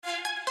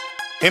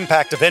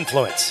Impact of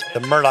Influence, the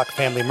Murdaugh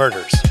family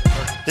murders.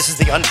 This is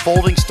the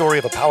unfolding story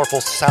of a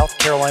powerful South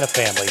Carolina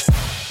family,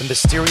 the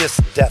mysterious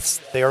deaths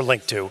they are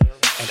linked to,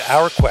 and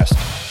our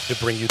quest to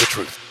bring you the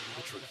truth.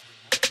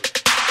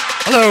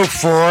 Hello,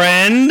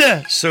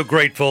 friend. So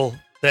grateful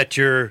that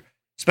you're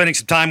spending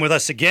some time with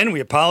us again. We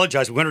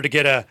apologize. We wanted to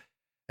get an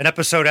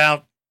episode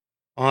out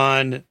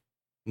on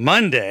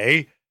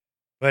Monday,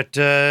 but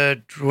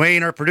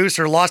Dwayne, our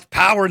producer, lost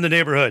power in the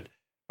neighborhood.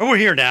 But we're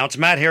here now. It's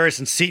Matt Harris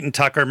and Seton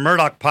Tucker,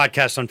 Murdaugh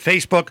Podcast on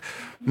Facebook,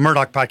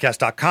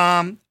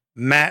 MurdaughPodcast.com,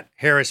 Matt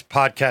Harris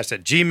Podcast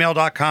at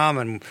gmail.com.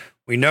 And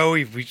we know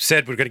we've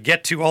said we're going to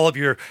get to all of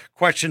your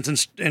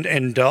questions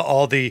and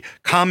all the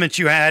comments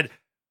you had.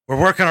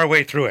 We're working our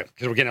way through it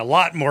because we're getting a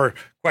lot more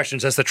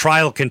questions as the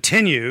trial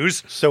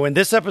continues. So in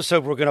this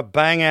episode, we're going to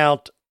bang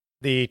out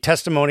the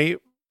testimony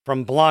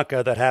from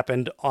Blanca that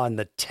happened on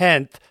the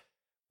 10th.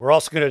 We're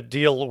also going to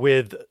deal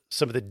with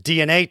some of the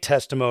DNA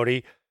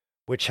testimony,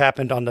 which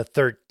happened on the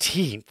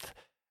 13th.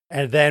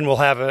 And then we'll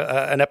have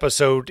an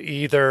episode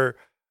either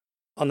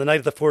on the night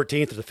of the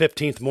 14th or the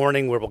 15th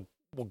morning where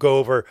we'll go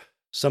over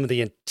some of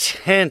the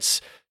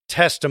intense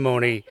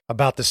testimony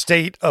about the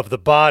state of the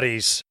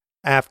bodies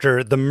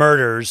after the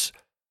murders.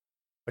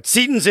 But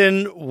Seton's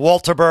in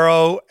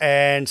Walterboro.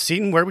 And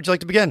Seton, where would you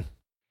like to begin?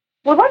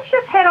 Well, let's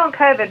just hit on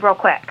COVID real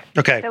quick.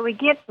 Okay. So we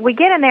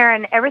get in there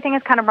and everything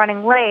is kind of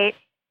running late.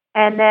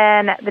 And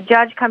then the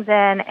judge comes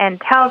in and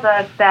tells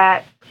us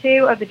that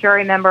 2 of the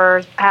jury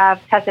members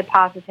have tested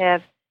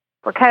positive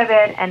for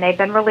COVID and they've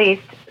been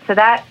released. So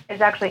that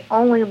is actually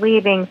only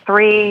leaving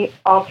 3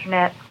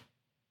 alternates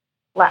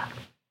left.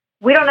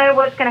 We don't know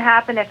what's going to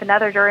happen if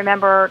another jury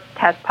member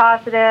tests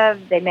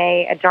positive. They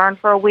may adjourn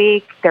for a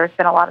week. There's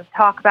been a lot of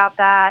talk about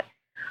that.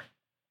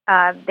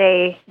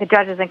 The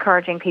judge is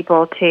encouraging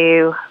people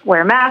to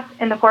wear masks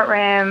in the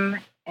courtroom.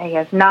 He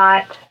has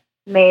not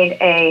made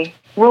a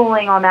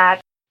ruling on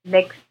that.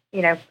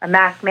 A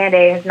mask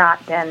mandate has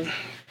not been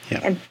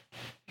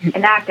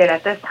enacted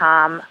at this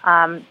time.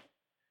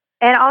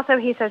 And also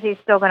he says he's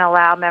still going to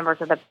allow members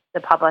of the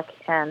public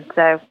in.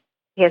 So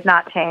he has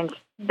not changed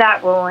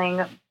that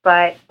ruling.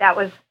 But that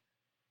was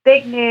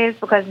big news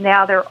because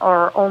now there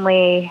are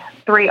only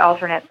 3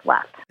 alternates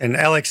left. And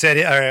Alex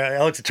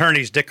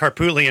attorneys, Dick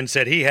Harpootlian,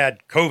 said he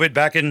had COVID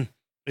back in,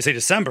 they say,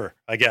 December,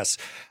 I guess.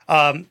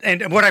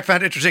 And what I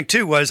found interesting,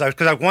 too, was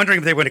because I was wondering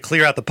if they were going to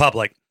clear out the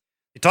public.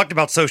 They talked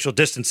about social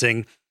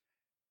distancing.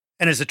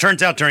 And as it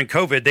turns out, during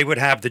COVID, they would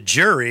have the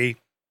jury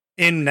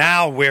in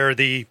now where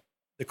the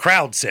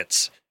crowd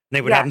sits. And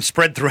they would have them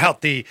spread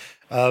throughout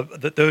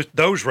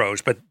those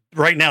rows. But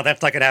right now,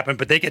 that's not going to happen.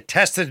 But they get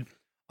tested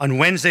on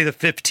Wednesday the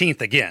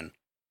 15th again.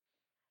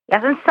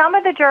 Yes, and some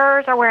of the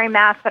jurors are wearing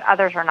masks, but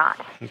others are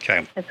not.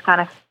 Okay. It's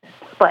kind of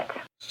split.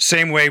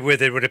 Same way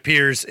with it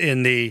appears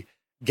in the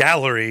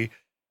gallery,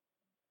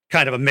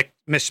 kind of a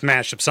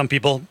mismatch of some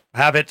people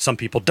have it, some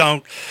people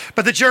don't.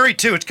 But the jury,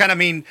 too, it's kind of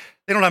they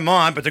don't have them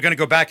on, but they're going to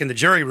go back in the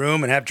jury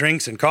room and have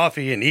drinks and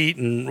coffee and eat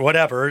and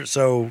whatever.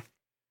 So I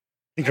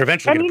think they're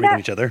eventually going to breathe on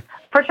each other.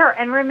 For sure.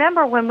 And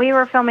remember, when we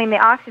were filming the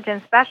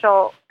Oxygen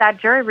special, that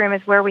jury room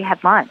is where we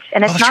had lunch.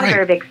 And it's not a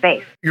very big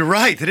space. You're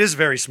right. It is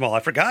very small. I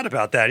forgot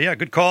about that. Yeah,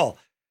 good call.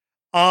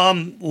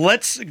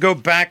 Let's go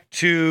back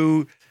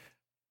to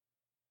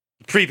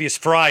the previous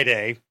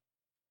Friday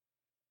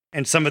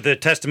and some of the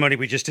testimony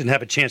we just didn't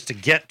have a chance to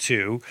get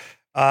to.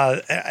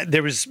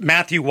 There was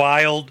Matthew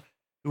Wild,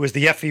 who was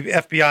the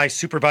FBI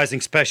supervising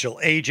special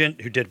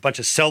agent who did a bunch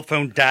of cell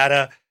phone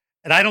data.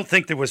 And I don't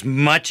think there was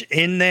much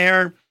in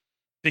there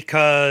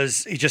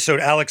because he just showed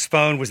Alex's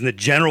phone was in the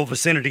general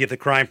vicinity of the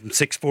crime from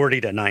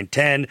 6:40 to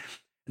 9:10.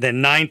 Then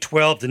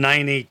 9:12 to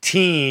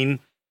 9:18,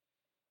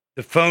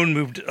 the phone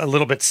moved a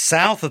little bit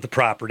south of the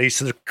property,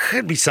 so there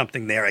could be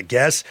something there, I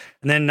guess.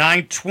 And then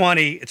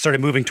 9:20, it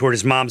started moving toward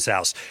his mom's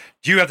house.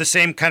 Do you have the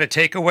same kind of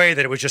takeaway,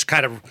 that it was just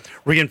kind of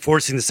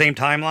reinforcing the same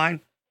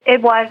timeline?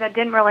 It was. I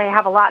didn't really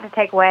have a lot to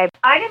take away.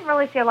 I didn't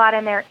really see a lot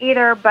in there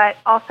either, but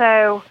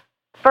also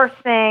first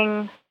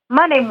thing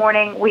Monday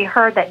morning, we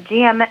heard that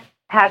GM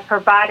has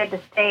provided the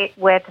state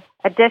with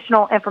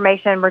additional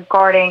information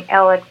regarding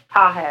Alex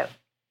Tahoe.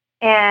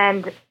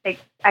 And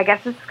I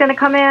guess this is going to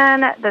come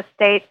in. The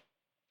state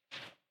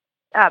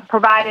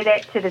provided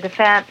it to the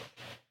defense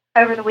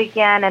over the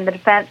weekend, and the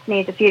defense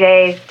needs a few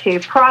days to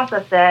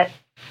process it.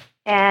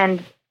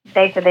 And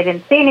they said they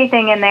didn't see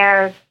anything in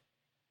there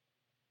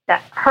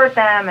that hurt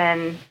them,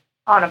 and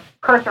on a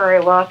cursory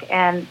look,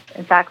 and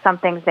in fact, some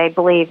things they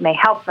believe may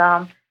help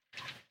them,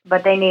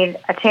 but they need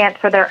a chance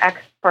for their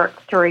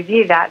experts to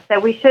review that. So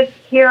we should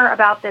hear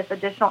about this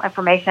additional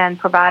information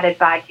provided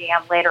by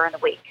GM later in the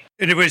week.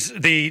 And it was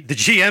the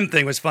GM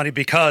thing was funny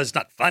because,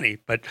 not funny,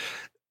 but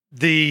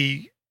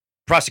the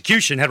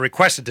prosecution had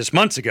requested this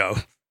months ago,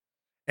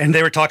 and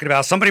they were talking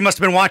about somebody must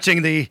have been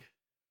watching the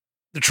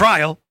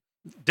trial.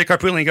 Dick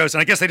Harpootlian goes,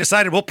 and I guess they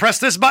decided we'll press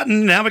this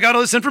button. Now we got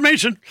all this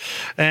information.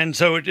 And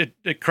so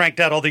it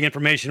cranked out all the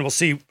information. We'll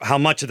see how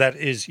much of that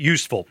is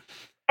useful.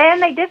 And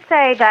they did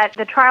say that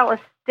the trial is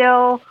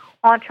still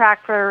on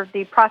track for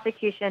the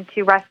prosecution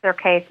to rest their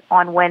case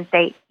on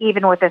Wednesday,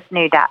 even with this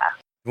new data.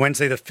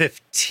 Wednesday the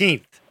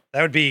 15th.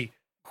 That would be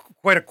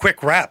quite a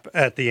quick wrap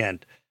at the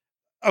end.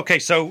 Okay,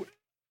 so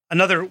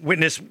another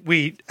witness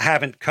we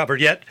haven't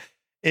covered yet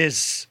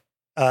is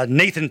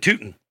Nathan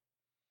Tootin.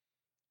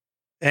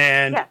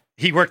 And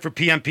he worked for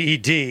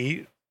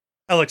PMPED,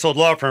 Alec's old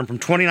law firm, from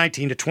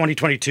 2019 to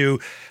 2022,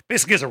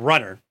 basically as a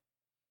runner.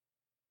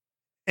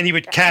 And he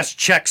would cash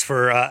checks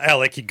for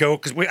Alec. He'd go,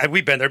 because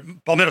we've been there,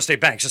 Palmetto State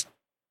Bank, just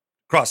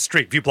across the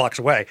street, a few blocks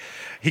away.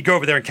 He'd go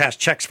over there and cash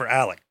checks for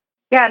Alec.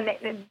 Yeah, and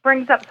it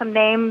brings up some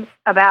names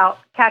about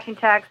cashing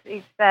checks.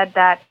 He said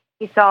that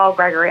he saw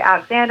Gregory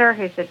Alexander,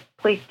 who's the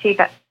police chief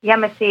at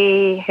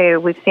Yemassee, who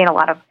we've seen a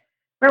lot of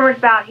rumors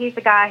about. He's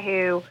the guy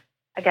who,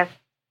 I guess,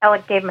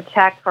 Alec gave him a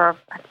check for,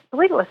 I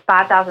believe it was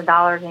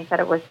 $5,000, and he said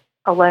it was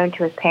a loan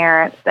to his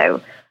parents.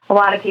 So a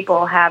lot of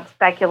people have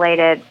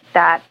speculated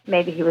that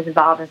maybe he was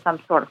involved in some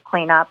sort of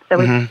cleanup.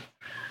 So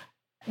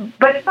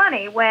but it's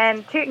funny,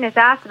 when Tootin is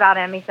asked about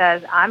him, he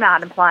says, I'm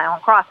not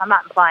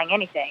implying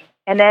anything.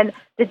 And then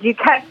did you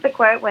catch the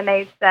quote when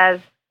they says,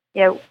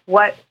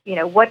 what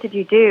did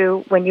you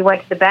do when you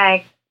went to the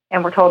bank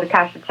and were told to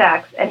cash the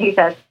checks? And he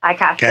says, I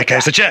cashed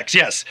the checks,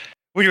 yes.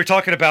 Well, you were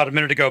talking about a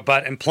minute ago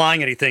about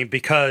implying anything,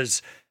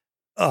 because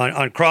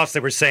on Cross they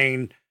were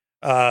saying,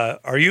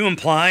 are you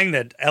implying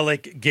that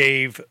Alec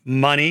gave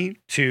money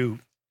to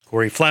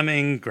Corey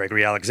Fleming,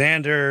 Gregory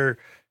Alexander,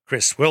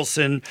 Chris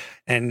Wilson?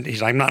 And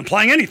he's like, I'm not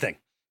implying anything.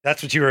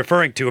 That's what you were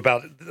referring to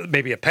about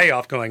maybe a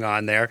payoff going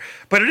on there.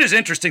 But it is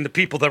interesting, the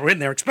people that were in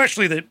there,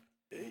 especially the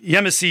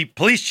Yemassee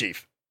police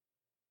chief.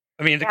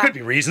 I mean, there could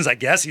be reasons, I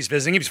guess. He's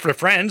visiting, he's for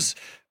friends,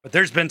 but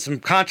there's been some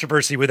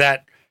controversy with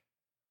that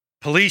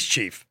police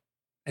chief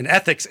and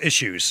ethics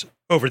issues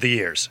over the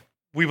years.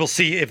 We will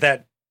see if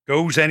that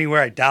goes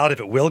anywhere. I doubt if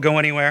it will go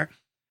anywhere.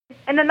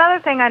 And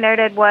another thing I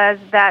noted was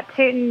that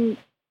Tootin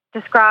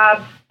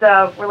described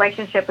the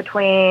relationship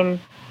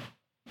between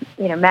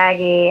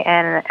Maggie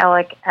and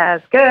Alec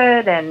as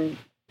good, and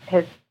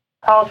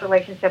Paul's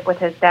relationship with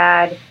his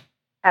dad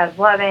as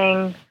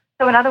loving.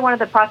 So another one of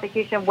the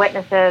prosecution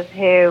witnesses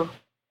who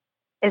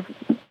is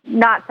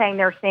not saying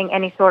they're seeing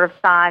any sort of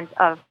signs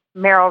of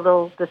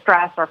marital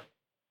distress or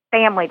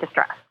family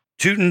distress.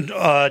 Tootin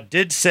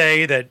did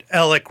say that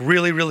Alec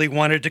really, really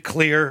wanted to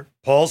clear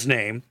Paul's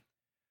name,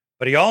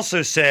 but he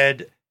also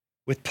said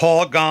with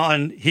Paul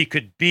gone, he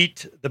could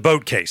beat the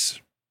boat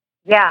case.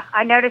 Yeah,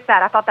 I noticed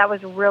that. I thought that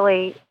was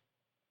really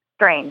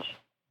strange.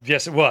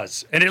 Yes, it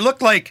was. And it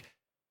looked like,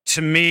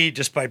 to me,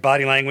 just by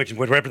body language and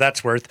whatever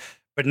that's worth,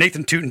 but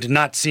Nathan Tootin did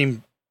not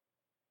seem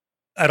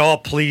at all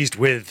pleased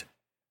with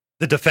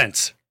the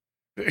defense.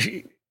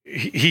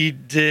 He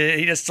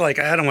just like,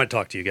 I don't want to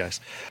talk to you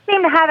guys.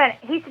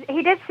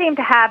 He did seem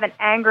to have an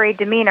angry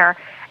demeanor.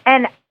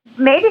 And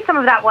maybe some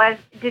of that was,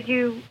 did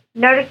you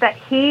notice that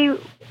he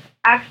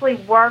actually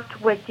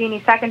worked with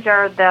Jeannie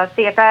Seckinger, the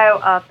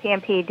CFO of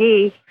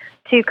PMPD,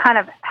 to kind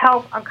of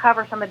help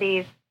uncover some of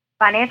these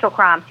financial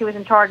crimes? He was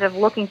in charge of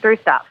looking through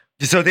stuff.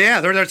 So,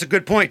 that's a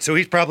good point. So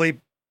he's probably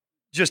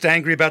just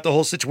angry about the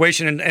whole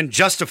situation, and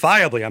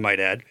justifiably, I might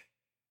add,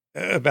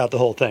 about the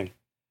whole thing.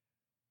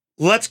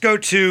 Let's go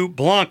to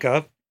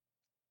Blanca,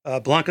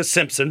 Blanca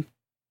Simpson,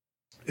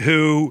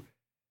 who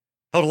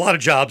held a lot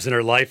of jobs in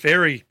her life.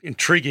 Very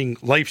intriguing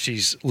life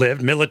she's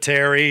lived,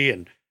 military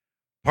and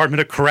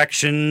Department of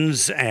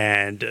Corrections,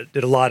 and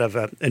did a lot of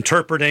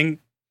interpreting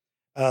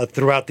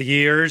throughout the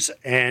years.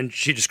 And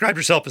she described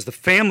herself as the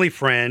family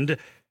friend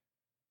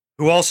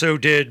who also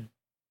did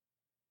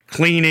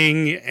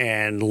cleaning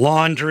and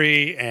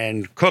laundry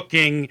and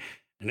cooking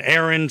and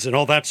errands and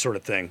all that sort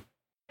of thing.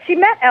 She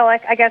met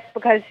Alec, I guess,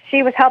 because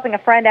she was helping a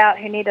friend out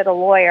who needed a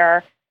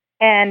lawyer,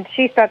 and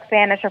she spoke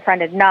Spanish. Her friend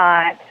did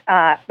not.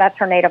 That's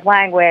her native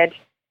language.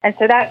 And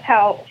so that's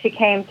how she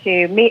came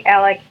to meet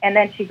Alec, and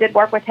then she did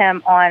work with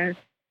him on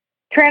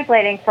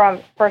translating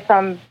for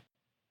some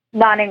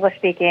non-English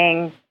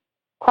speaking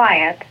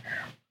clients.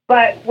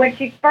 But when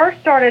she first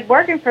started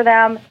working for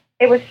them,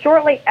 it was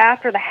shortly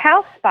after the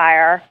house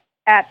fire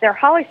at their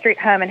Holly Street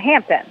home in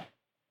Hampton.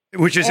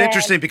 Which is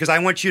interesting, because I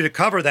want you to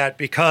cover that,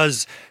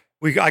 because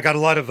I got a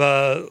lot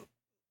of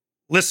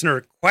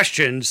listener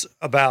questions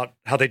about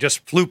how they just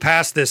flew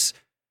past this,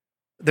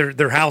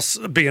 their house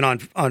being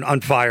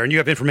on fire, and you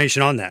have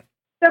information on that.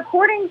 So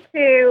according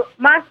to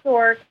my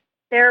source,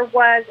 there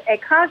was a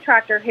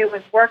contractor who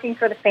was working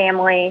for the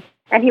family,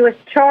 and he was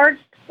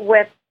charged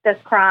with this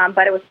crime,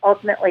 but it was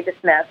ultimately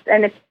dismissed.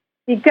 And if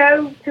you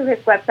go to his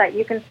website,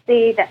 you can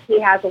see that he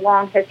has a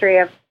long history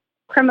of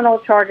criminal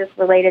charges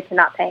related to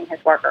not paying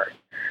his workers.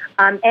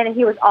 And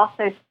he was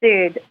also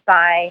sued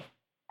by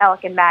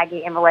Alec and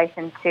Maggie in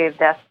relation to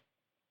this.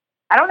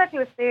 I don't know if he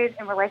was sued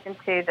in relation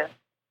to this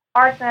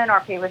arson or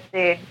if he was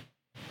sued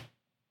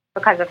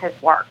because of his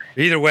work.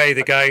 Either way,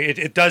 the guy,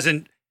 it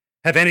doesn't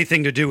have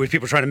anything to do with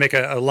people trying to make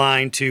a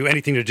line to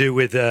anything to do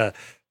with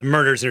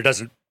murders, and there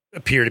doesn't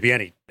appear to be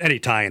any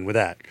tie-in with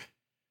that.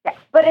 Yeah,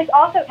 but it's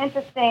also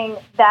interesting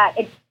that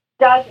it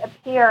does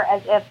appear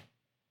as if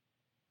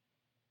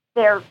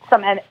there's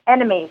some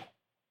enemies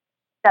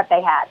that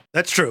they had.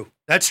 That's true.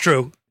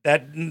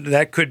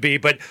 That could be.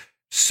 But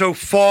so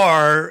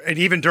far, and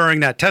even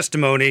during that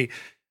testimony,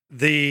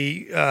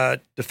 the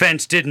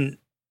defense didn't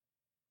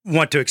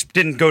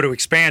go to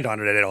expand on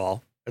it at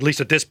all, at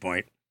least at this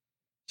point.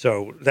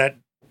 So that,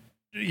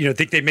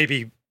 think they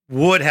maybe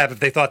would have if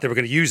they thought they were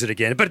going to use it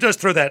again. But it does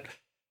throw that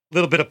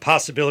little bit of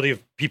possibility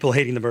of people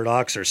hating the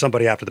Murdochs or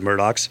somebody after the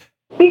Murdochs.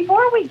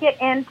 Before we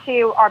get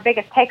into our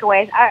biggest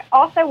takeaways, I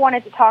also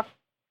wanted to talk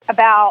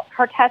about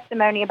her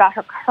testimony about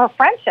her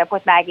friendship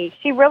with Maggie.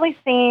 She really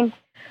seemed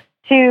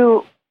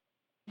to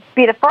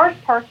be the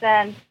first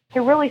person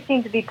who really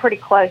seemed to be pretty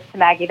close to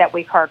Maggie that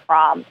we've heard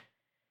from.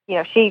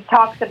 She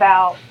talks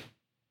about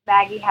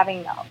Maggie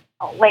having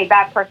a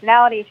laid-back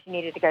personality. If she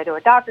needed to go to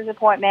a doctor's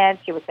appointment,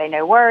 she would say,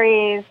 no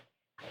worries.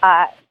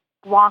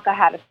 Blanca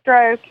had a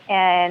stroke,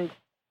 and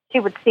she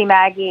would see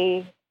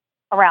Maggie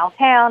around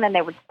town, and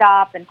they would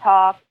stop and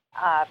talk.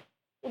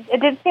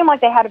 It did seem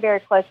like they had a very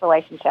close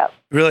relationship.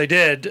 It really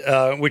did,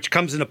 which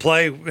comes into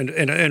play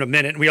in a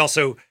minute.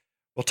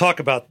 We'll talk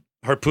about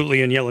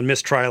Harpootlian and Yellen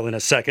mistrial in a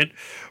second.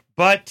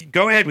 But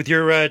go ahead with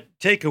your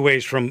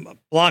takeaways from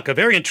Blanca.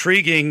 Very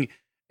intriguing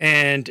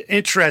and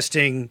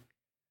interesting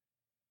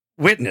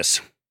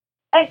witness.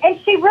 And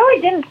she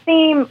really didn't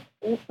seem,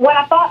 what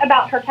I thought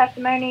about her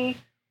testimony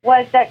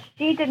was that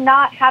she did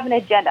not have an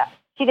agenda.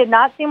 She did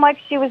not seem like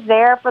she was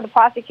there for the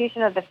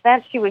prosecution or the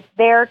defense. She was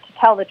there to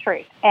tell the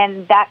truth.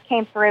 And that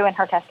came through in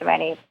her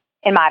testimony,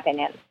 in my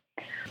opinion.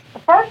 The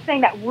first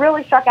thing that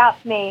really struck out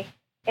to me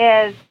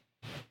is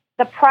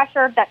the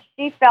pressure that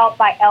she felt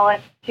by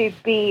Ellis to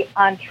be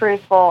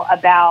untruthful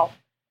about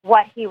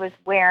what he was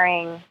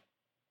wearing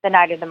the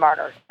night of the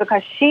murders.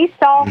 Because she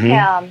saw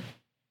him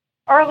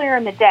earlier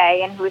in the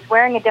day, and he was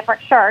wearing a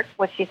different shirt,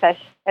 which she says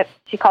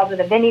she calls it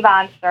a Vinnie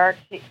Vaughn shirt,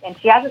 and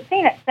she hasn't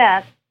seen it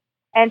since.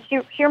 And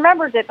she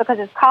remembers it because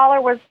his collar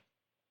was,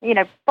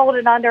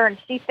 folded under, and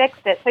she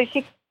fixed it. So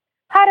she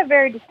had a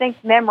very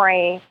distinct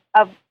memory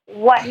of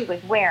what he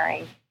was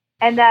wearing.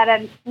 And that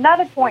at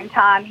another point in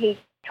time, he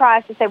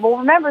tries to say, well,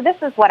 remember, this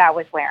is what I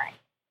was wearing.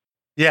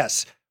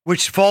 Yes,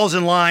 which falls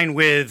in line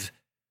with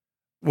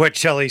what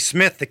Shelley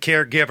Smith, the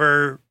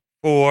caregiver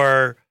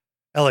for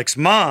Alec's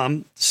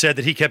mom, said,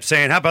 that he kept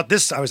saying, how about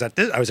this? I was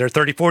there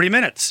 30, 40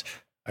 minutes.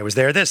 I was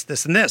there this,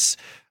 and this.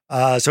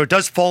 So it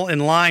does fall in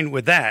line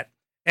with that.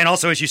 And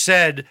also, as you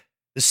said,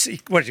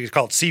 what is it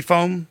called?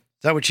 Seafoam?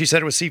 Is that what she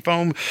said it was,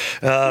 seafoam?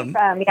 Seafoam,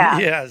 yeah.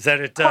 Yeah, is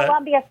that it?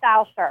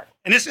 Columbia-style shirt.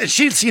 And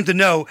she seemed to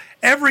know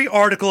every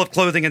article of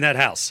clothing in that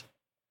house.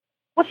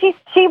 Well,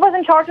 she was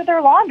in charge of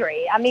their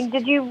laundry. I mean,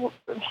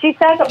 she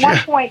says at one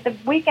point, the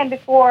weekend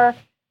before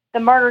the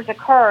murders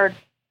occurred,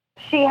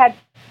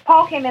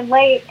 Paul came in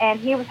late, and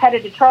he was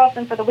headed to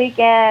Charleston for the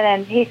weekend,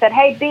 and he said,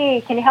 hey,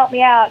 B, can you help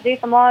me out, do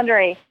some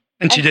laundry?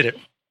 And she did it.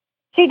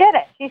 She did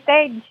it. She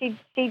stayed, and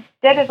she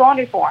did his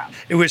laundry for him.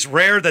 It was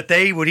rare that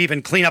they would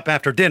even clean up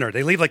after dinner.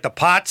 They leave, the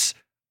pots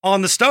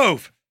on the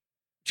stove.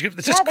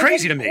 It's just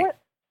crazy to me.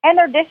 And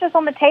their dishes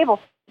on the table.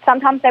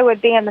 Sometimes they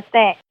would be in the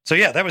sink. So,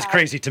 yeah, that was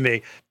crazy to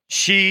me.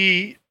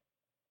 She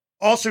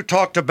also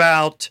talked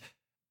about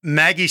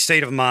Maggie's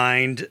state of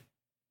mind,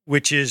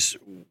 which is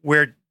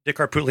where Dick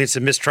Harpootlian's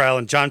a mistrial,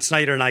 and John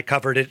Snyder and I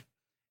covered it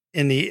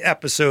in the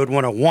episode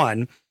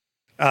 101,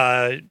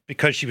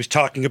 because she was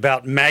talking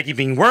about Maggie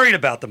being worried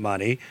about the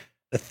money.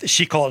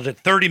 She called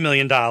it $30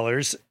 million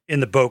in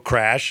the boat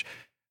crash.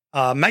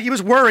 Maggie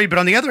was worried, but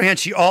on the other hand,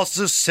 she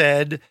also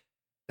said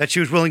that she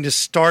was willing to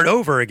start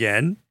over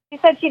again. She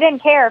said she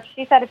didn't care.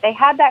 She said if they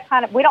had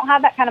we don't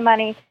have that kind of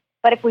money,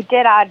 but if we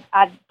did, I'd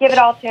give it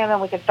all to him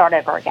and we could start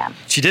over again.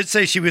 She did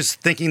say she was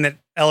thinking that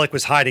Alec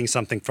was hiding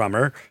something from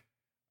her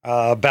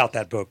about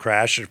that boat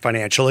crash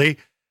financially.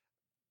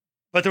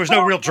 But there was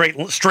no real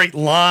straight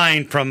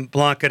line from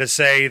Blanca to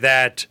say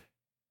that,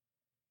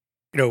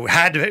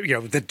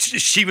 that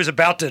she was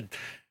about to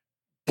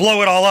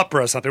blow it all up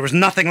or something. There was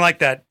nothing like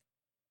that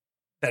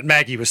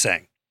Maggie was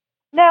saying.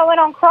 No, and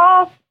on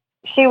cross,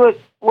 she was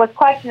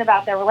questioned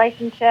about their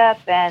relationship,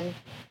 and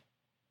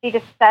she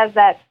just says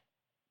that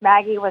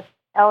Maggie was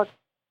Alec's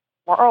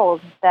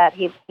world, that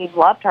he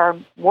loved her,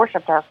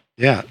 worshipped her.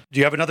 Yeah. Do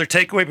you have another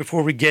takeaway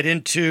before we get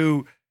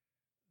into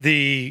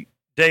the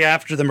day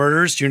after the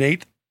murders, June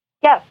 8th?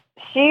 Yes,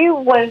 she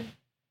was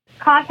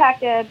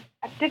contacted.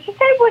 Did she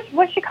say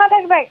was she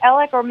contacted by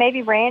Alec or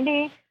maybe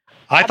Randy?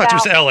 I thought it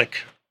was Alec.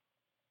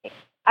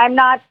 I'm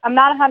not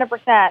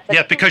 100%.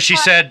 Yeah, because she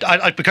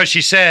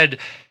said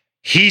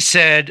he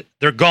said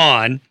they're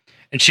gone,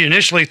 and she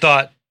initially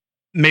thought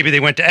maybe they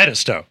went to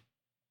Edisto.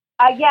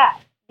 Yes,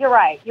 you're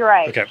right.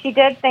 Okay. She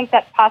did think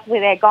that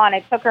possibly they had gone.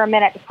 It took her a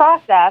minute to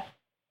process,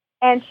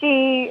 and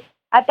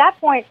at that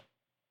point,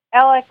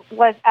 Alec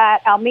was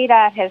at Alameda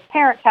at his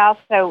parents' house,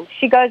 so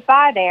she goes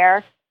by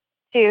there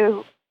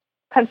to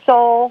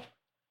console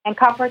and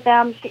comfort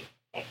them.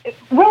 It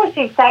really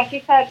seems sad. She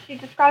said she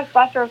describes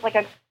Buster as like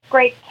a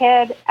great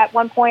kid at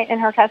one point in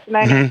her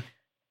testimony. Mm-hmm.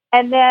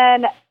 And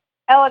then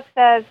Alec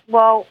says,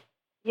 well,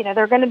 there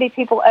are going to be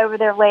people over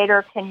there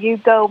later. Can you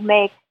go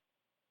make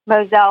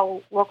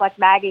Moselle look like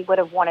Maggie would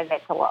have wanted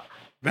it to look?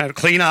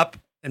 Clean up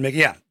and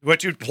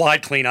what you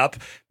implied cleanup,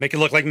 make it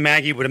look like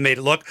Maggie would have made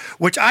it look,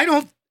 which I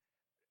don't,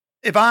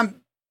 if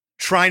I'm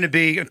trying to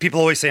be, people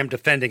always say I'm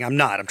defending, I'm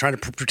not. I'm trying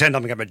to pretend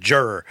I'm a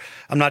juror.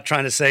 I'm not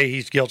trying to say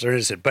he's guilty or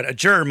innocent, but a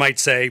juror might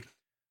say,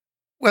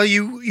 well,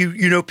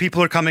 you know,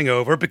 people are coming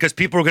over because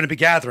people are going to be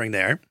gathering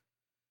there,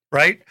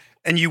 right?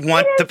 And you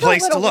want the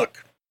place to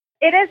look.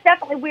 It is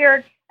definitely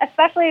weird,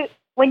 especially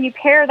when you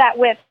pair that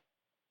with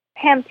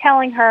him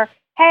telling her,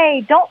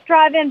 hey, don't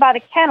drive in by the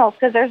kennels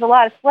because there's a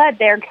lot of sled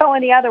there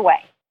going the other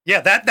way.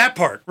 Yeah, that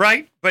part,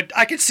 right? But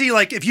I could see,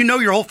 like, if you know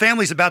your whole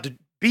family's about to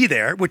be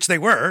there, which they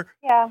were,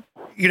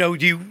 you know,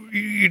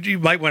 you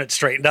might want it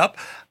straightened up.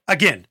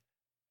 Again,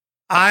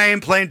 I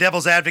am playing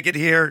devil's advocate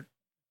here.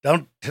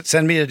 Don't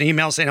send me an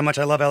email saying how much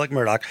I love Alec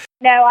Murdaugh.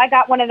 No, I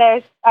got one of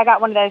those.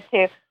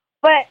 Too.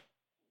 But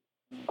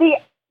the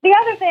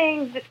other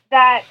thing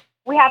that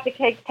we have to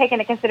take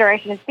into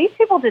consideration is these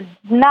people did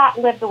not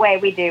live the way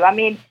we do. I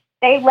mean,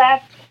 they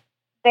left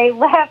the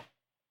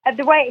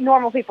way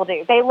normal people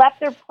do. They left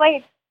their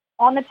plates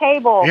on the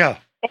table. Yeah.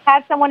 They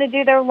had someone to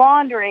do their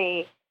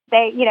laundry.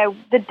 They, you know,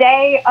 the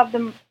day of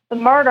the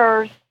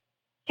murders,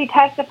 she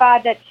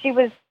testified that she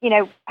was, you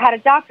know, had a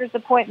doctor's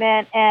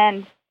appointment,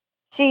 and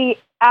she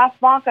asked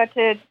Blanca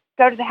to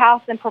go to the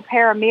house and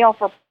prepare a meal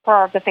for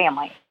the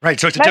family. Right,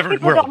 so it's a Most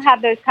different people world. don't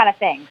have those kind of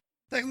things.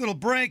 Take a little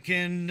break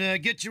and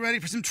get you ready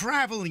for some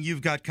traveling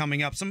you've got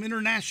coming up, some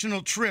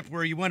international trip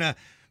where you want to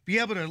be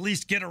able to at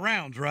least get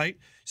around, right?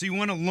 So you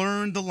want to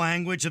learn the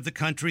language of the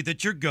country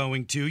that you're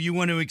going to. You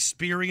want to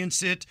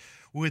experience it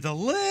with a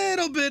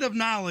little bit of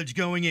knowledge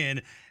going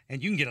in.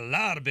 And you can get a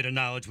lot of bit of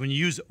knowledge when you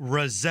use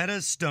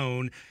Rosetta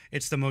Stone.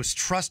 It's the most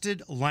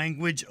trusted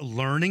language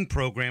learning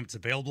program. It's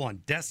available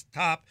on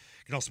desktop.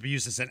 It can also be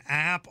used as an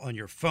app on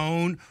your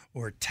phone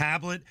or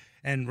tablet.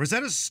 And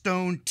Rosetta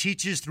Stone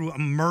teaches through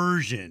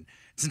immersion.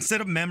 It's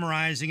instead of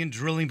memorizing and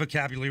drilling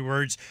vocabulary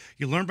words,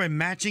 you learn by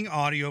matching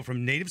audio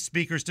from native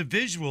speakers to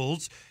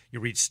visuals.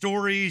 You read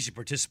stories, you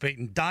participate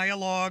in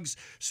dialogues,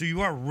 so you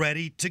are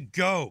ready to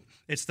go.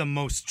 It's the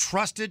most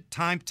trusted,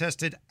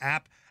 time-tested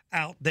app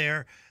out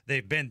there.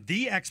 They've been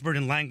the expert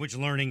in language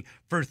learning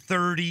for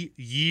 30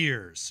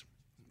 years.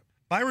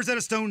 Buy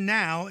Rosetta Stone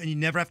now, and you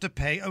never have to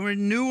pay a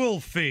renewal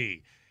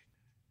fee.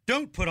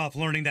 Don't put off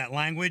learning that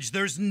language.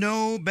 There's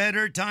no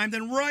better time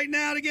than right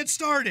now to get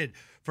started.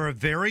 For a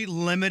very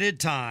limited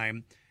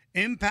time,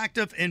 Impact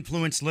of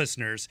Influence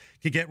listeners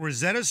can get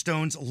Rosetta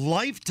Stone's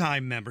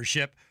lifetime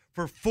membership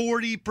for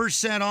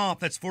 40% off.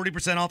 That's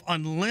 40% off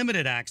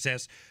unlimited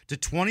access to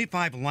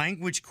 25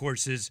 language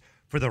courses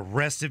for the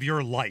rest of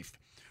your life.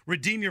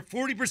 Redeem your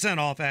 40%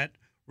 off at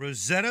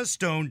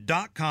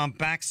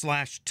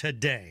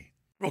rosettastone.com/today.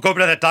 We'll go over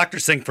to that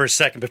doctor's thing for a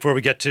second before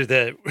we get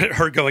to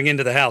her going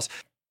into the house.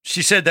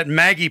 She said that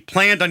Maggie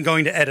planned on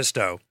going to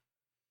Edisto,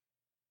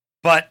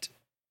 but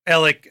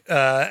Alec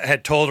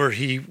had told her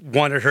he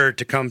wanted her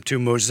to come to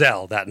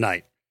Moselle that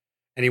night,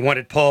 and he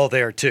wanted Paul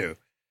there too.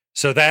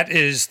 So that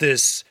is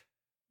this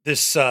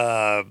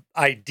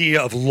idea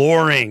of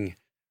luring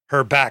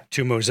her back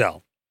to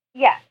Moselle.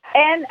 Yes,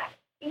 and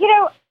you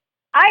know,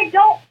 I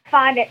don't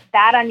find it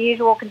that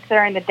unusual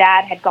considering the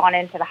dad had gone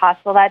into the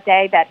hospital that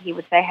day that he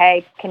would say,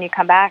 hey, can you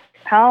come back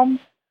home?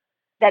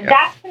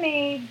 That to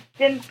me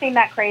didn't seem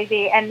that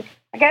crazy. And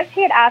I guess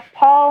he had asked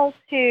Paul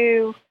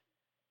to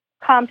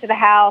come to the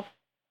house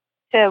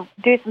to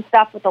do some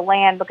stuff with the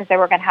land because they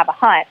were going to have a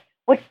hunt,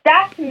 which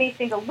that to me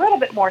seems a little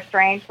bit more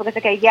strange because,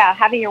 okay, yeah,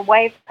 having your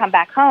wife come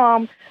back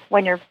home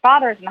when your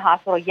father is in the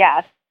hospital,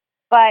 yes.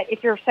 But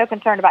if you're so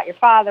concerned about your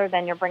father,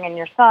 then you're bringing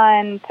your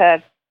son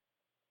to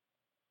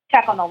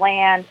check on the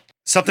land.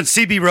 Something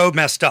CB Road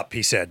messed up,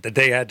 he said, that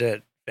they had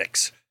to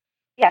fix.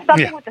 Yeah,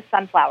 something with the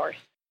sunflowers.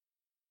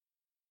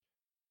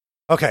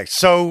 Okay,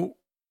 so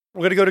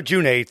we're going to go to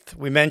June 8th.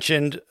 We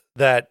mentioned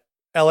that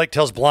Alec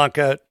tells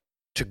Blanca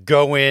to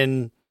go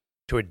in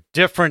to a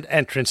different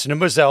entrance in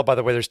Moselle. By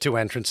the way, there's two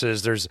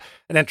entrances. There's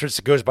an entrance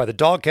that goes by the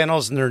dog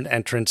kennels, and there's an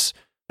entrance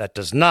that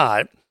does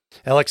not.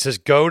 Alec says,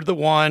 go to the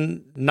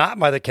one not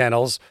by the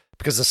kennels,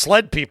 because the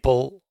sled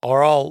people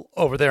are all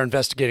over there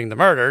investigating the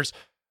murders.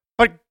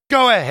 But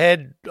go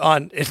ahead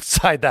on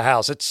inside the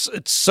house. It's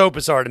so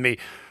bizarre to me.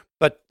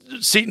 But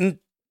Seaton,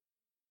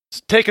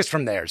 take us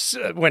from there.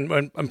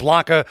 When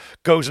Blanca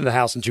goes in the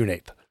house on June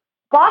 8th.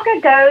 Blanca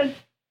goes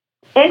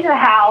into the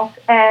house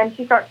and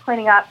she starts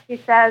cleaning up. She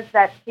says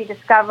that she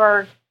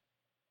discovers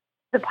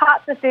the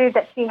pots of food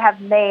that she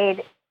had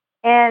made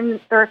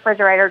in the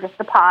refrigerator, just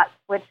the pots,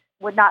 which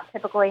would not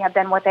typically have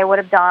been what they would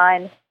have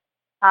done.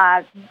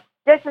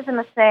 Dishes in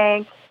the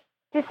sink.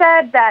 She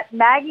said that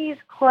Maggie's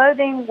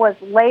clothing was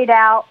laid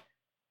out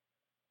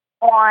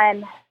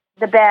on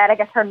the bed. I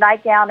guess her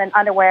nightgown and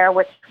underwear,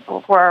 which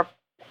were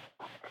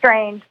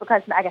strange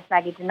because I guess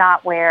Maggie did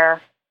not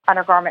wear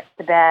undergarments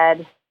to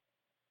bed.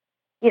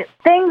 You know,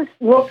 things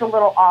looked a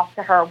little off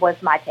to her was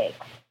my take.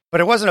 But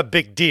it wasn't a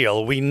big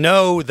deal. We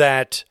know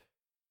that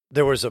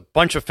there was a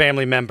bunch of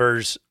family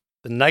members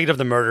the night of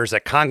the murders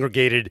that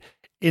congregated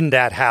in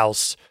that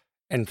house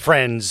and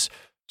friends.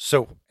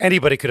 So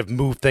anybody could have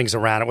moved things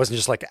around. It wasn't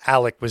just like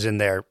Alec was in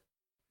there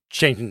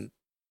changing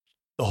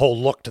the whole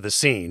look to the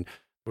scene.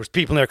 There was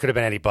people in there, could have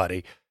been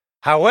anybody.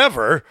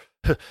 However,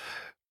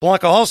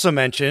 Blanca also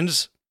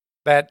mentions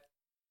that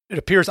it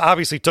appears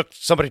obviously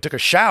somebody took a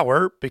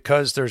shower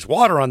because there's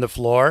water on the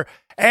floor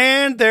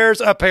and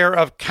there's a pair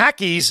of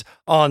khakis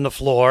on the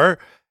floor,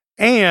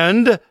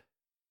 and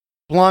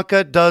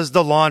Blanca does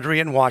the laundry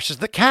and washes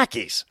the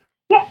khakis.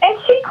 Yeah, and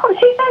she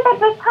says at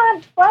this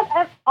time,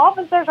 SLED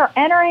officers are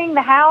entering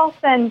the house,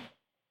 and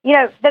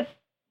that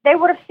they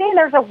would have seen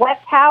there's a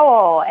wet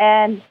towel,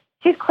 and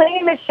she's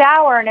cleaning the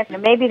shower, and if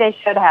maybe they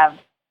should have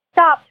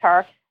stopped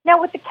her. Now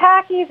with the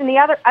khakis and the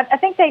other, I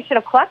think they should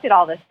have collected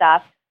all this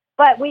stuff.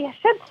 But we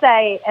should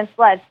say, in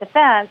SLED's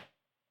defense,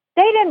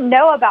 they didn't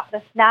know about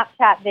the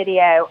Snapchat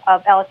video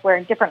of Ellis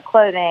wearing different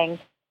clothing,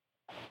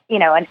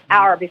 an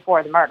hour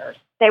before the murders.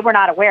 They were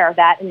not aware of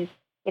that. And,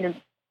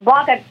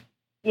 Blanca,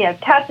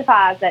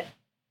 testifies that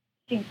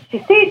she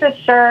sees this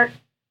shirt,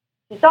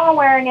 she saw him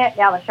wearing it,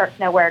 now the shirt's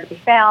nowhere to be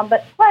found.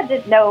 But SLED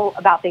didn't know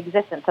about the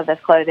existence of this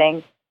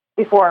clothing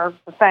before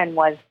the phone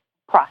was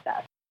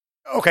processed.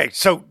 Okay,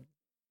 so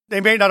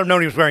they may not have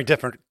known he was wearing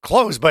different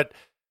clothes, but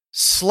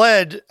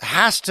SLED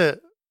has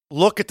to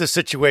look at the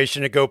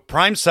situation and go,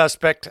 prime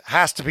suspect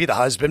has to be the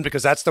husband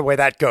because that's the way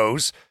that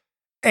goes.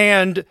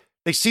 And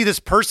they see this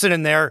person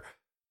in there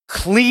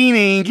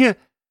cleaning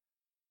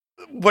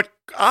what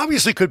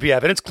obviously could be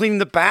evidence, cleaning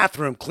the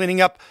bathroom,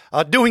 cleaning up,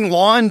 doing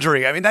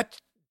laundry. I mean, that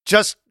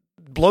just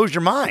blows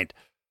your mind.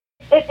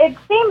 It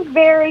seems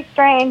very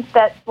strange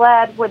that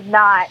SLED would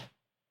not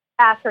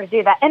ask her to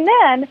do that. And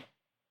then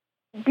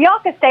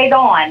Bianca stayed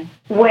on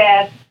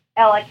with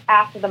Alec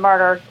after the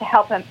murder to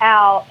help him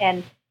out,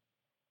 and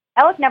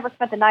Alec never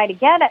spent the night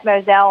again at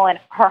Moselle, and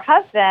her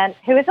husband,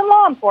 who is in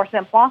law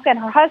enforcement, Blanca and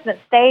her husband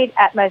stayed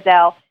at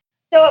Moselle.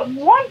 So at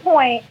one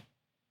point,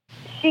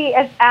 she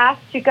is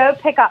asked to go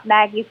pick up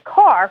Maggie's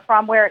car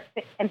from where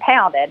it's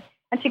impounded,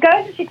 and she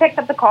goes and she picks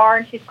up the car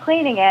and she's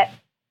cleaning it,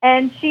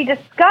 and she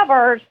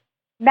discovers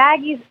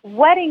Maggie's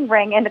wedding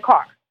ring in the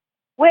car,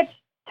 which,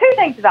 two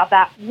things about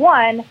that.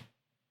 One,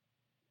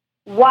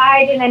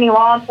 why didn't any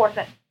law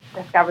enforcement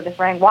discover this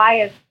ring?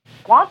 Why is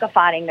Blanca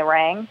finding the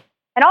ring?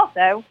 And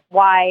also,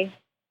 why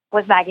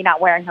was Maggie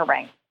not wearing her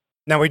ring?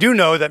 Now, we do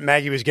know that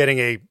Maggie was getting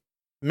a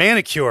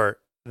manicure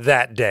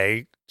that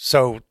day,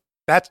 so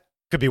that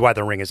could be why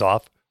the ring is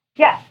off.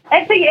 Yes.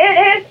 And so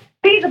it is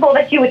feasible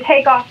that you would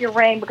take off your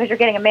ring because you're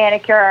getting a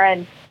manicure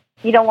and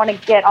you don't want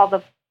to get all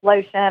the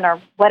lotion or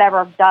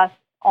whatever dust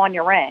on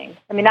your ring.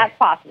 I mean, that's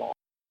possible.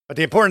 But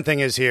the important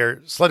thing is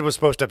here, SLED was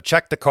supposed to have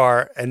checked the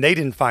car and they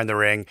didn't find the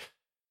ring.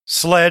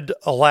 SLED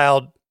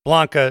allowed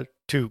Blanca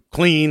to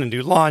clean and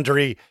do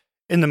laundry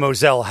in the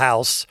Moselle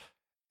house.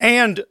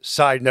 And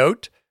side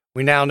note,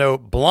 we now know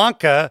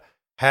Blanca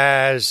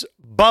has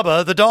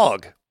Bubba the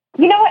dog.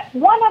 You know what?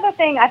 One other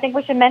thing I think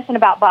we should mention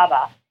about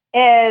Bubba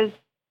is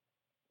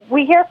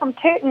we hear from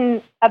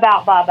Tootin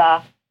about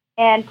Bubba,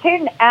 and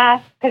Tootin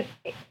asked, because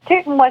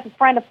Tootin was a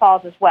friend of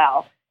Paul's as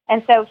well,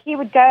 and so he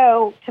would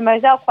go to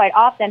Moselle quite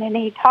often, and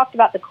he talked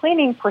about the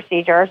cleaning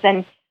procedures,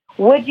 and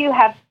would you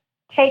have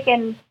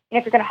taken,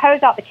 if you're going to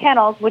hose out the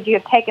kennels, would you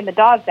have taken the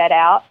dog bed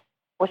out?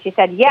 Well, she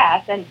said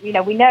yes, and we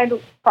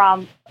know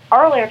from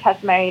earlier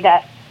testimony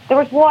that there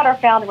was water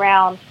found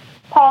around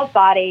Paul's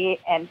body,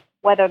 and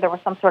whether there was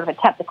some sort of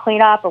attempt to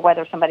clean up or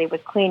whether somebody was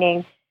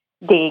cleaning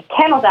the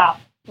kennels out,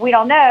 we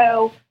don't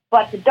know,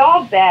 but the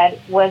dog bed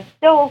was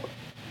still,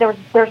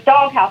 there's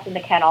dog house in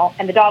the kennel,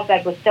 and the dog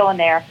bed was still in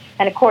there,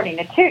 and according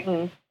to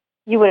Tootin,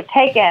 you would have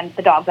taken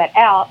the dog bed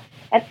out.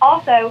 And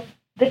also,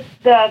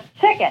 the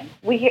chicken.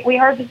 We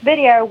heard this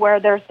video where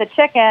there's the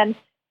chicken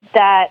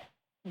that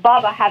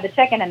Bubba had the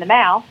chicken in the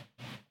mouth,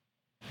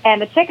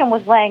 and the chicken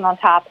was laying on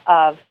top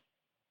of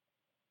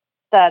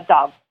the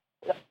dog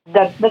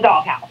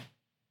house.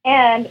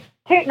 And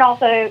Tootin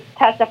also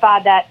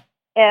testified that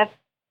if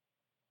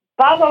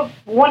Bubba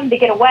wanted to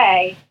get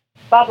away,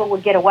 Bubba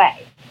would get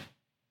away.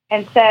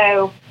 And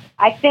so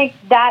I think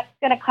that's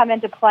going to come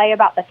into play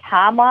about the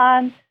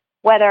timeline,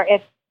 whether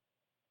if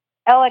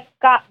Alec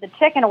got the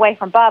chicken away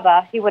from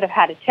Bubba, he would have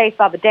had to chase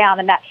Bubba down,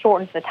 and that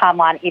shortens the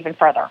timeline even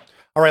further.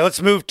 All right,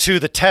 let's move to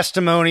the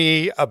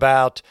testimony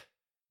about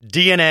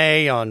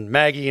DNA on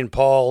Maggie and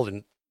Paul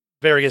and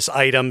various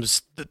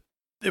items.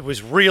 It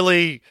was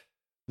really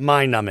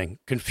mind-numbing,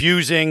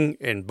 confusing,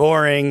 and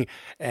boring,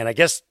 and I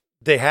guess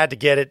they had to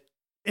get it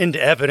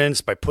into evidence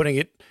by putting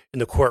it in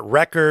the court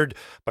record,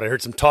 but I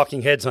heard some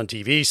talking heads on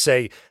TV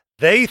say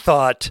they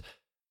thought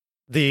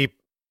the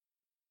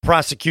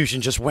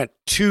prosecution just went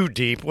too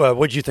deep. Well,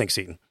 what did you think,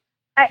 Seaton?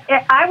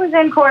 I was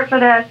in court for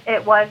this.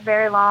 It was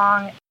very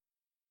long.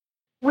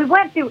 We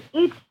went through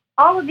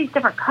all of these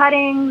different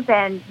cuttings,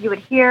 and you would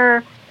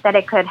hear that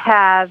it could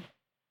have,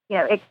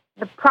 the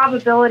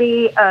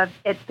probability of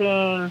it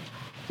being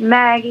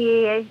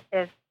Maggie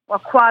is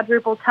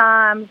quadruple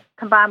times,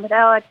 combined with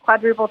Alec,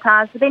 quadruple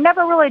times, but they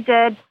never really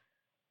did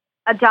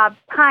a job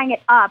tying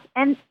it up.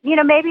 And,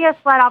 maybe a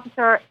SLED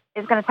officer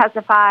is going to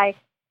testify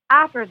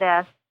after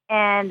this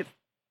and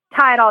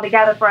tie it all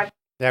together for us.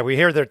 Yeah, we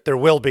hear that there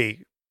will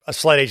be a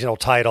SLED agent will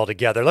tie it all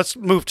together. Let's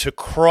move to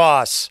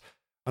cross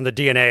on the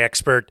DNA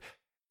expert.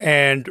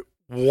 And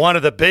one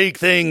of the big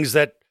things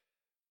that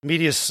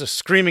media is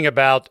screaming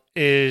about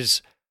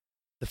is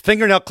the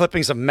fingernail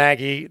clippings of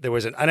Maggie. There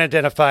was an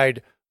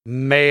unidentified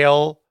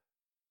male's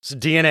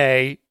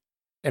DNA,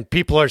 and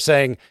people are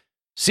saying,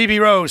 CB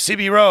Rowe,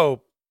 CB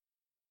Rowe.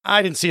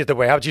 I didn't see it that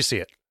way. How did you see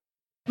it?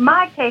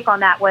 My take on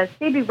that was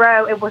CB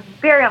Rowe. It was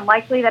very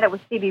unlikely that it was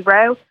CB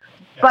Rowe,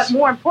 but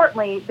more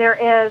importantly,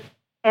 there is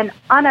an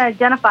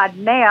unidentified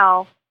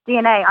male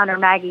DNA under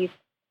Maggie's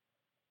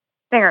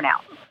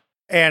fingernails.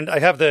 And I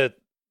have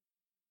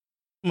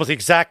almost the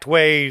exact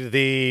way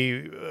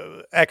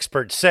the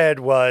expert said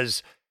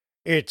was,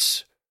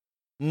 it's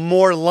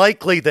more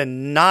likely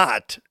than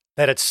not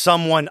that it's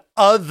someone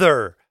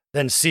other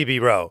than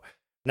CB Rowe.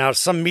 Now,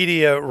 some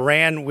media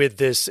ran with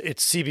this,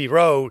 it's CB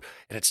Rowe,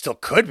 and it still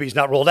could be, he's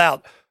not ruled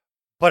out,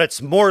 but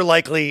it's more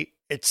likely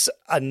it's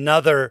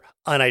another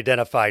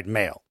unidentified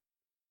male.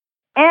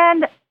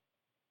 And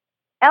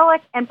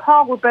Alec and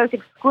Paul were both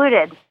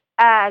excluded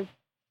as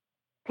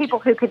people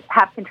who could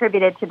have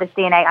contributed to this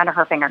DNA under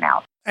her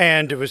fingernails.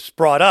 And it was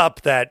brought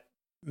up that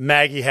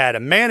Maggie had a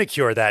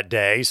manicure that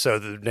day, so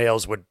the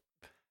nails would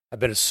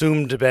have been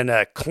assumed to have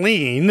been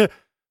clean,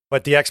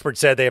 but the expert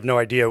said they have no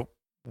idea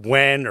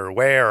when or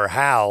where or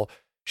how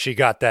she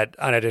got that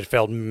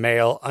unidentified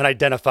male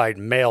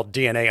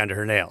DNA under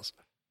her nails.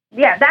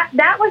 Yeah,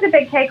 that was a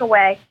big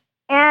takeaway.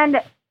 And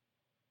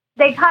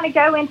they kind of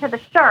go into the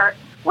shirt,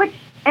 which,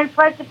 in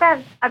Sled's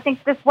defense, I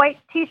think this white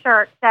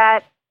T-shirt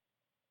that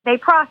they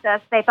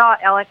processed, they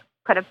thought Alec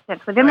could have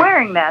potentially been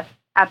wearing this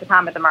at the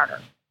time of the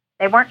murder.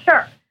 They weren't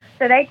sure.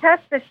 So they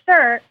test the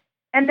shirt,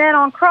 and then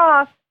on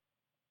cross,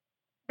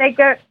 they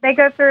go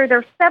through,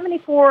 there's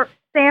 74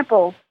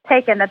 samples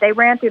taken that they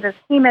ran through this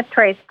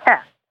hemotrace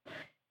test,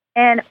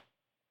 and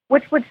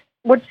which would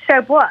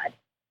show blood.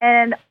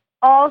 And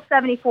all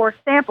 74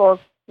 samples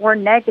were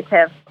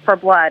negative for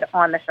blood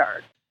on the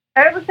shirt.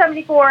 Over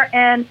 74,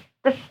 and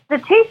the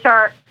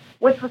T-shirt,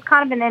 which was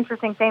kind of an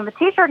interesting thing, the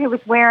T-shirt he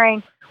was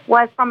wearing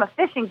was from a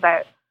fishing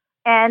boat.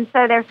 And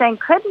so they're saying,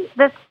 couldn't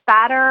this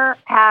spatter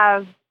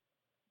have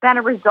been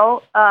a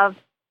result of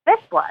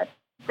fish blood?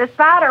 The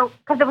spatter,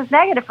 because it was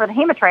negative for the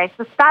hemotrace,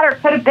 the spatter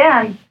could have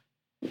been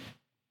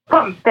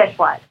from fish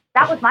blood.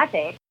 That was my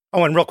take.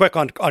 Oh, and real quick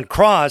on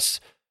cross,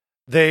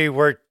 they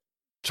were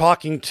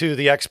talking to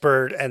the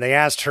expert, and they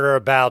asked her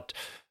about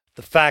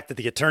the fact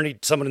that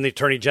someone in the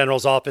Attorney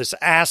General's office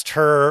asked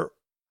her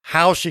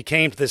how she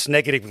came to this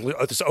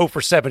this 0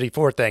 for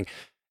 74 thing,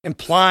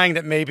 implying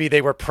that maybe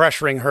they were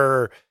pressuring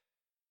her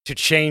to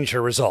change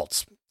her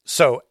results.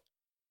 So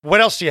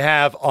what else do you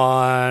have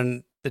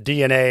on the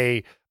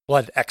DNA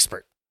blood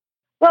expert?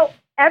 Well,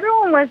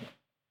 everyone was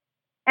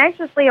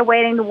anxiously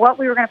awaiting what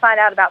we were going to find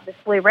out about this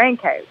blue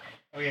raincoat.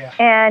 Oh, yeah.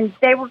 And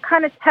they were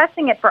kind of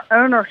testing it for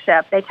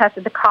ownership. They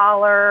tested the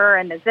collar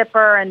and the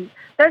zipper and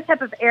those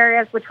type of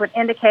areas which would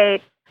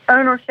indicate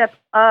ownership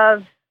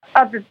of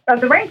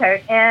the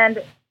raincoat.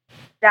 And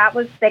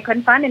they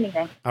couldn't find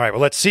anything. All right,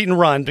 well, let Seton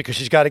run because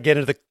she's got to get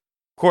into the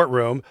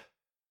courtroom.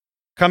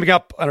 Coming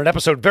up on an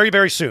episode very,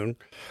 very soon,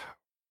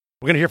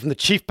 we're going to hear from the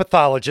chief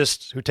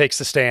pathologist who takes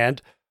the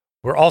stand.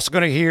 We're also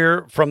going to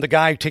hear from the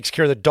guy who takes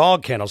care of the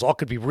dog kennels. All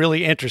could be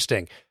really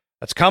interesting.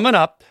 That's coming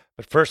up.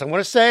 But first, I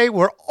want to say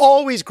we're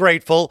always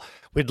grateful.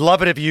 We'd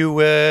love it if you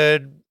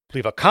would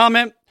leave a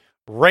comment,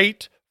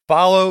 rate,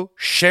 follow,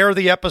 share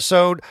the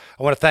episode.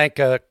 I want to thank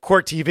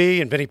Court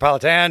TV and Vinny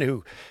Politan,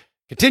 who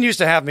continues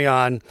to have me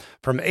on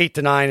from 8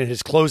 to 9 in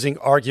his closing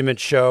argument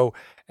show.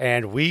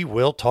 And we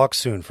will talk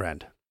soon,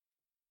 friend.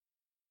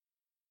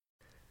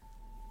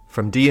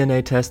 From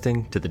DNA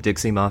testing to the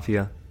Dixie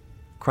Mafia,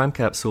 Crime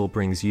Capsule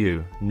brings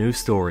you new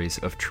stories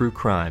of true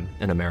crime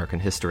in American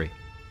history.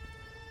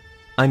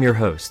 I'm your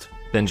host,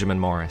 Benjamin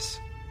Morris.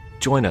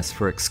 Join us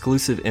for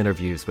exclusive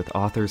interviews with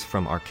authors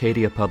from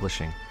Arcadia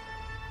Publishing,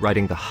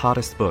 writing the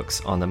hottest books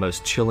on the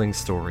most chilling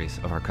stories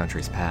of our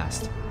country's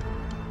past.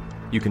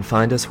 You can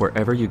find us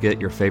wherever you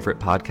get your favorite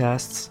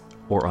podcasts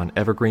or on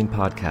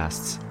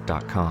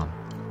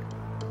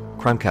evergreenpodcasts.com.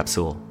 Crime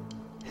Capsule.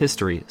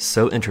 History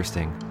so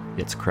interesting,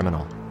 it's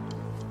criminal.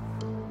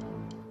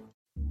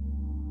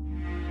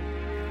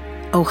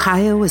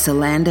 Ohio is a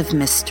land of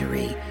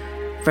mystery,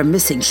 from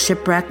missing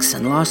shipwrecks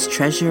and lost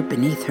treasure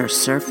beneath her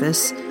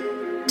surface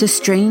to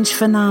strange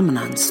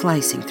phenomenon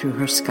slicing through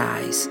her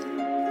skies.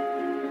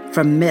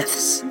 From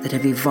myths that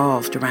have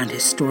evolved around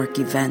historic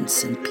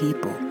events and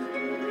people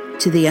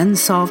to the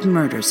unsolved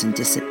murders and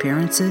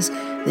disappearances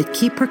that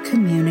keep her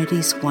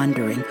communities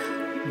wondering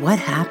what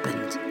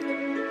happened.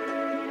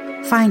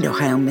 Find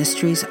Ohio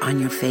Mysteries on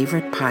your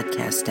favorite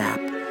podcast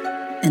app,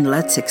 and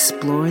let's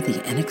explore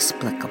the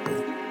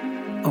inexplicable.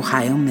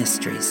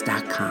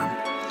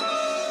 OhioMysteries.com.